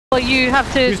Well, you have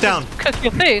to cook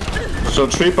your food. So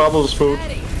 3 bubbles food.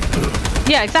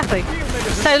 Yeah, exactly.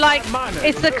 So like,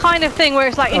 it's the kind of thing where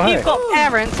it's like, if you've got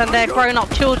parents and they're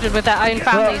grown-up children with their own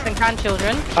families and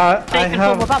grandchildren, they can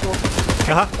form a bubble.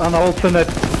 An alternate.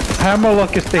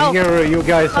 Hammerlock is the hero you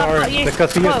guys are,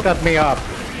 because he just got me up.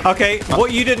 Okay,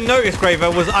 what you didn't notice, Graver,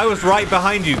 was I was right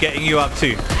behind you, getting you up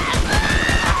too.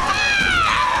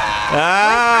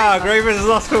 Ah, Graver has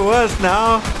lost for words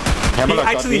now. He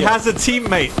actually has a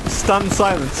teammate. Stunned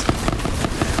silence.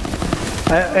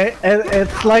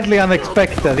 It's slightly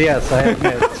unexpected, yes, I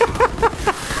admit.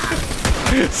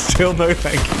 Still no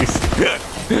thank yous.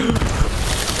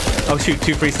 Oh shoot,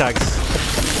 2 free stags.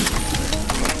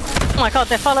 Oh my god,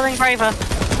 they're following Graver.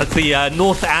 That's the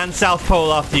North and South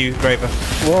Pole after you, Graver.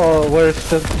 Whoa,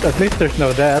 at least there's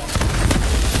no death.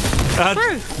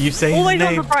 True. You say always his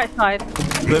name. on the bright side.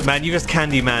 Look man, you just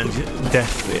Candyman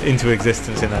death into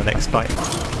existence in that next fight.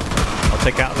 I'll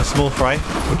take out the small fry.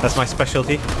 That's my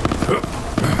specialty. You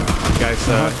guys,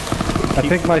 I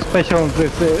think my specialty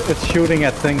is shooting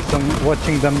at things and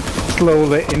watching them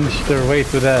slowly inch their way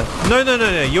to death. No.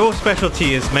 Your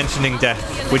specialty is mentioning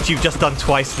death, which you've just done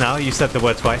twice now. You said the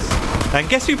word twice. And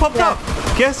guess who popped up?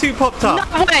 Guess who popped up?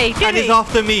 No way, and is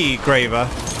after me, Graver.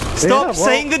 Stop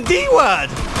saying the D word!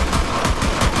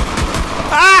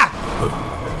 Ah!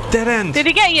 Dead end. Did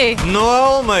he get you? No,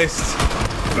 almost.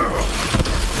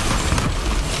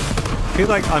 I feel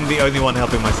like I'm the only one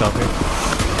helping myself here.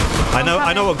 I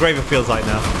know what Graver feels like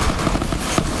now.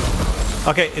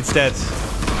 Okay, it's dead.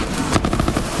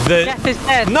 Death is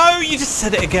dead. No, you just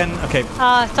said it again. Okay.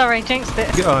 Sorry, jinxed it.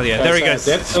 Oh yeah, there he goes.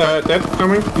 Dead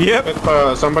coming. Yep.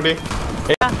 Dead somebody.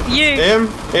 You. Him.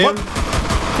 What?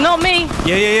 Not me.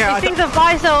 Yeah. It's either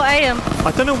Visor or AM.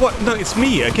 I don't know what. No, it's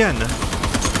me again.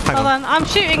 Hold on, I'm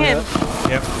shooting him.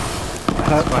 Yep.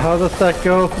 How does that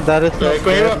go? That is not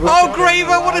Graver. Oh,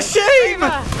 Graver, what a shame!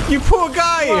 You poor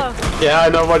guy! Whoa. Yeah, I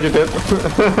know what you did.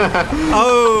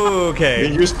 Okay.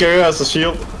 You used Gary as a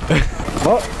shield.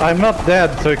 Well, I'm not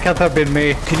dead, so it can't have been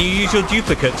me. Can you use your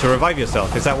duplicate to revive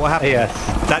yourself? Is that what happened? Yes.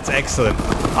 That's excellent.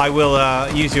 I will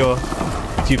use your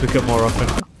duplicate more often.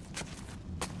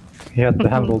 He had to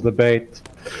handle the bait.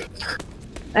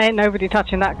 Ain't nobody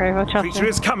touching that, Graver, trust Creature me.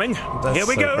 is coming. That's Here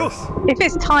we go. gross. If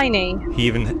it's tiny. He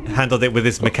even handled it with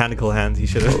his mechanical hand. He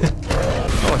should have.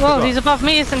 Whoa, he's above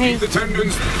me, isn't he? Shoot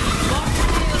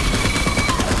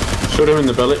him in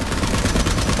the belly.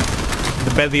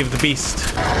 The belly of the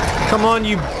beast. Come on,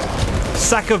 you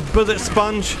sack of bullet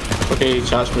sponge. Okay, he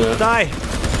charged me there. Die.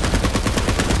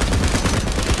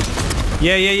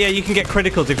 Yeah. You can get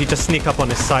criticals if you just sneak up on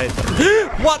his side.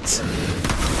 What?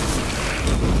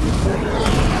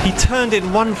 He turned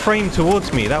in 1 frame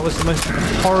towards me. That was the most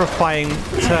horrifying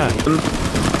turn.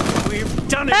 We've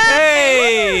done it.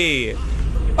 Hey!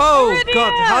 Oh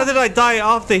god, how did I die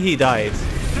after he died?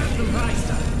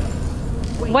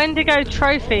 Wendigo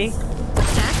trophy.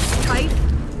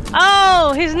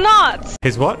 Oh, his nuts!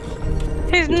 His what?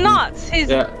 His nuts! His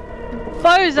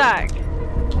Bozak!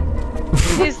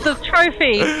 Is the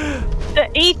trophy. The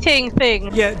eating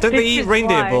thing. Yeah, don't they eat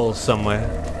reindeer balls somewhere?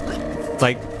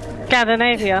 Like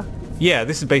Scandinavia. Yeah,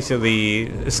 this is basically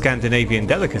a Scandinavian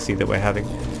delicacy that we're having.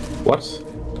 What?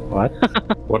 What?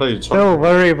 What are you talking Still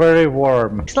very, very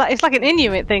warm. It's like an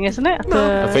Inuit thing, isn't it?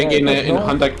 I think in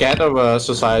hunter-gatherer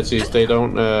societies they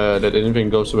don't let anything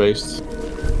go to waste.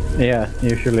 Yeah,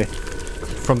 usually.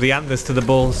 From the antlers to the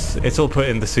balls, it's all put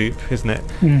in the soup, isn't it?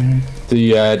 Mm-hmm.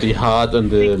 The heart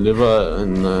and the liver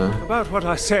and About what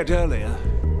I said earlier.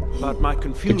 About my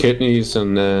confusion. the kidneys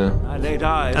and I laid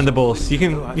eyes And the balls. You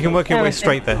can work your way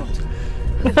straight there.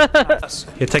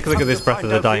 Here, take a look at this Breath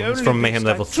of the Dying. It's from Mayhem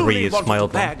level 3. It's my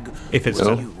old one. If it's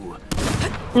still.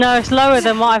 No, it's lower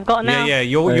than what I've got now. Yeah,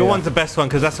 your one's the best one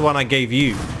because that's the one I gave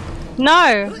you.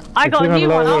 No, I got a new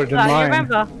one after that. You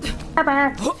remember?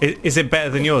 Is it better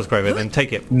than yours, Graver? Then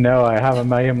take it. No, I have a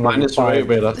Mayhem level 5. mine is way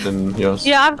better than yours.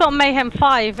 Yeah, I've got Mayhem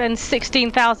 5 and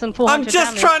 16,400 I'm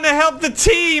just trying to help the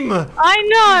team!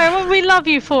 I know, we love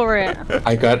you for it.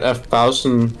 I got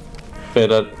 1,000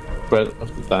 better Breath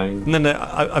of the Dying. No,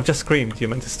 I've just screamed. You're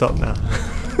meant to stop now.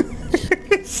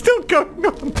 It's still going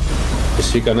on.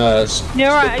 Is he gonna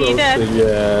You're right, are you dead?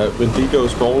 the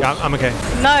Wendigo's balls? I'm okay.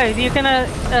 No, you're gonna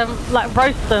like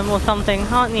roast them or something,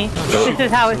 aren't you? This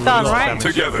is how it's done, right?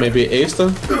 together. Maybe Aster?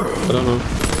 I don't know.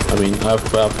 I mean, I've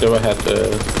never had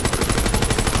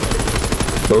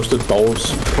roasted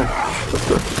balls.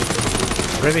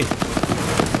 Really?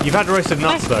 You've had roasted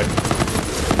nuts though.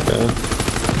 Yeah.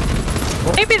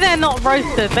 Maybe they're not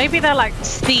roasted, maybe they're like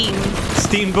steamed.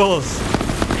 Steamed balls.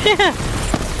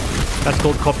 That's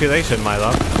called copulation, my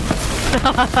love.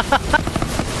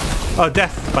 Oh,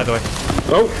 Death, by the way.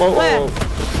 Oh,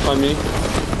 on me.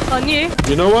 On you?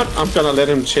 You know what? I'm gonna let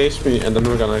him chase me, and then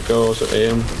we're gonna go to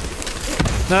AM.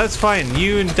 No, it's fine.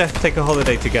 You and Death take a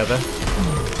holiday together.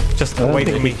 Just away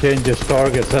from me. He changes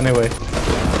targets anyway.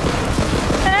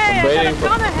 Hey, I got a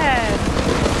gun ahead.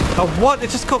 Oh, what?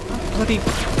 It just got bloody...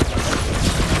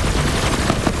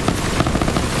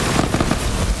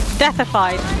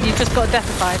 Deathified. You just got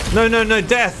deathified. No,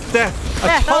 Death.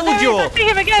 I told you. I see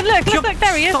him again. Look,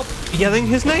 there he is. Stop yelling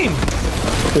his name.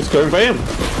 It's going for him.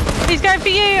 He's going for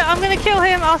you. I'm going to kill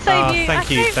him. I'll save you. Thank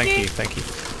you.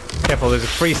 Careful, there's a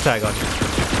freeze tag on you.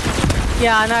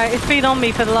 Yeah, I know. It's been on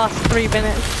me for the last 3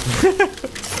 minutes.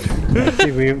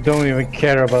 See, we don't even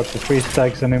care about the freeze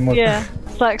tags anymore. Yeah.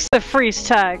 It's like the freeze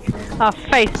tag. Our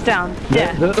face down.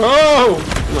 Yeah. Oh!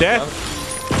 Death!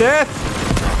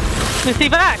 Death! Is he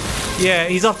back? Yeah,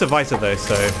 he's off the visor though,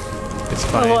 so it's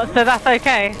fine. Oh, what? So that's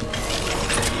okay.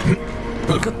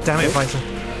 God damn it, visor.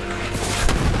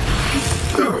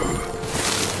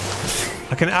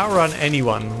 I can outrun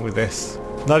anyone with this.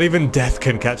 Not even Death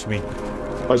can catch me.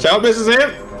 Watch out, Mrs.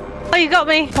 M! Oh, you got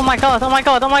me! Oh my god! Oh my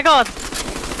god! Oh my god!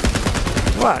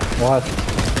 What? What?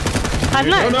 I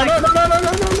know. No.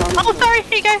 Oh, sorry.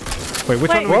 Here you go. Wait, which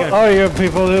one are we What going? are you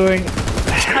people doing?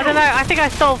 I don't know. I think I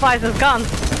stole Visor's gun.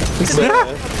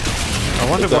 I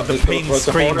wonder what the pain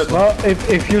screams. Well,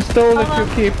 if you stole it, you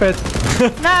keep it.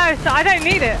 No, so I don't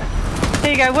need it.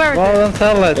 Here you go. Where is Well, it? then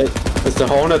sell it. It's the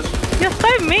Hornet. You're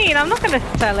so mean. I'm not going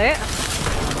to sell it.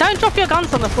 Don't drop your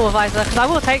guns on the floor, Visor, because I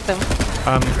will take them.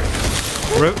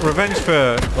 Revenge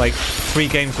for like 3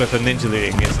 games worth of ninja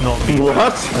looting is not me.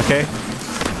 What? Okay.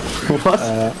 What?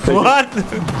 What?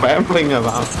 Rambling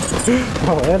about.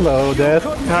 Oh, hello, Death.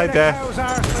 Hi, Death.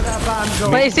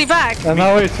 Wait, is he back? And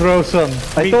now it's Rosen.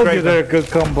 I Meet told you Graven. they're a good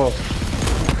combo.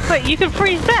 Wait, you can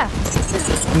freeze death.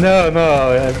 No.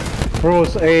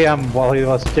 Froze AM while he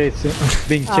was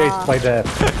being chased by Death.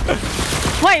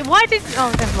 Wait, why did...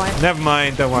 Oh, never mind. Never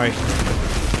mind, don't worry.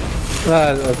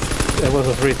 It was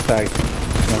a freeze tag,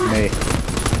 not me.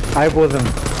 I wouldn't.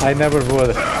 I never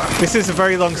would. This is a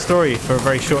very long story for a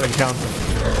very short encounter.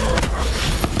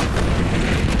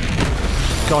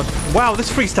 God, wow, this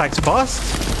freeze tag's fast.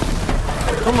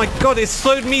 Oh my god, it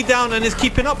slowed me down and is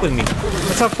keeping up with me.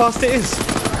 That's how fast it is.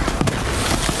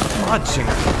 Fudging.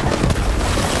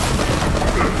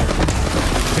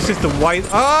 This is the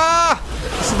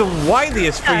This is the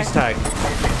wiliest freeze tag.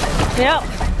 Yep.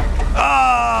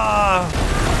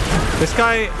 This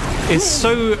guy is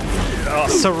so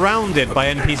surrounded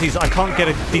by NPCs, I can't get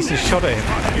a decent shot at him.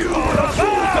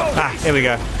 Ah, here we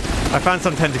go. I found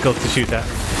some tentacles to shoot at.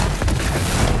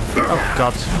 Oh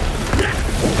god.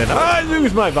 Then I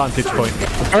lose my vantage point.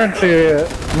 Apparently,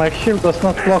 my shield does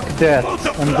not block Death.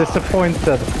 I'm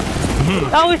disappointed.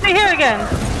 Oh, is he here again?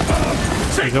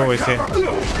 He's always here.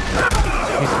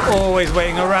 He's always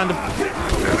waiting around.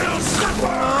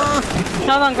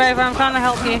 Hold on, Graver, I'm trying to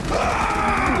help you.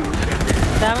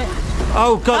 Damn it.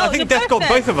 Oh god, I Oh, think you're Death both got there.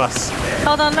 both of us.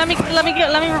 Hold on, let me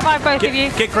revive both of you.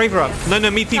 Get Graver up. No,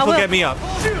 me people will. get me up.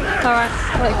 Alright,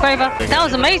 wait, Graver. That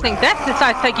was amazing. Death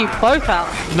decided to take you both out.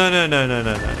 No.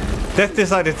 Death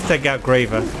decided to take out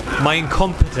Graver. My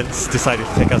incompetence decided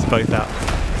to take us both out.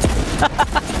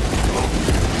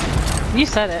 You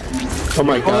said it. Oh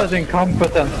my I god. was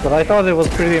incompetent, but I thought it was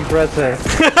pretty impressive.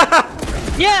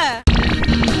 Yeah!